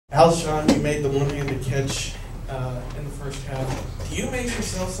Alshon, you made the one-handed catch in the first half. Do you amaze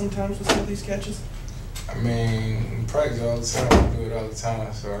yourself sometimes with some of these catches? I mean, we practice all the time. We do it all the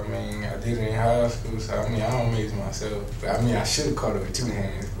time. So, I mean, I did it in high school. So, I mean, I don't amaze myself. But, I mean, I should have caught it with two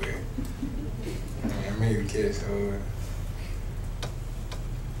hands. But, I mean, I made the catch. So,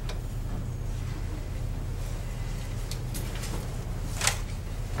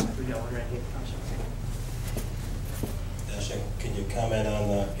 We got one right here. Can you comment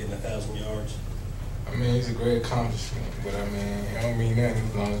on getting 1,000 yards? I mean, it's a great accomplishment. But, I mean, it don't mean nothing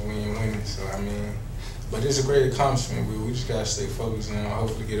as long as we ain't winning. So, I mean, but it's a great accomplishment. But we just got to stay focused and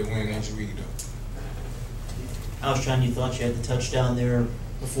hopefully get a win next week, though. Alshon, you thought you had the touchdown there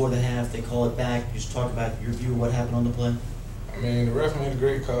before the half. They call it back. Just talk about your view of what happened on the play. I mean, the ref made a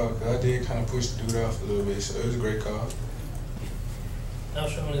great call because I did kind of push the dude off a little bit. So, it was a great call.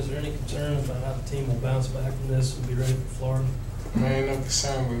 Alshon, is there any concern about how the team will bounce back from this and be ready for Florida? Man, no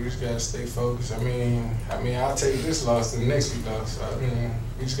concern, but we just gotta stay focused. I mean, I'll take this loss to the next week loss. So, I mean,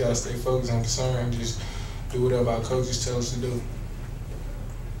 we just gotta stay focused and concerned. Just do whatever our coaches tell us to do.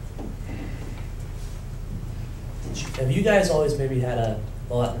 Have you guys always maybe had a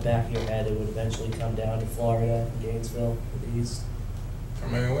thought in the back of your head it would eventually come down to Florida, Gainesville, the East? I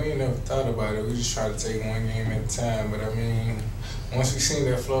mean, we ain't never thought about it. We just try to take one game at a time. But I mean, once we seen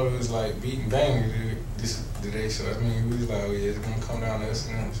that Florida was like beating bangers today, so I mean, we was like, oh yeah, it's gonna come down to us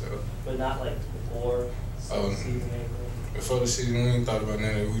and them. So. But not like before the season, anything? Before the season, we ain't thought about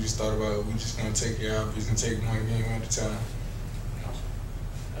nothing. We just thought about we just gonna take care of our business and take one game at a time.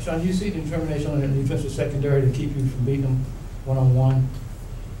 Alshon, do you see the determination on the defensive secondary to keep you from beating them one-on-one?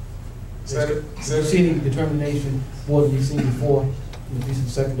 Do you see the determination more than you've seen before in the defensive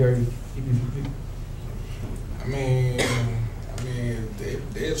secondary to keep you from beating? I mean,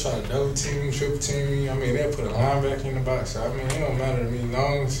 they'll try to double team me, triple team me. I mean, they'll put a linebacker in the box. So, I mean, it don't matter to me. As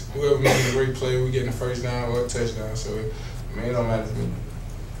long as whoever makes a great play, we getting the first down or a touchdown. So, I mean, it don't matter to me.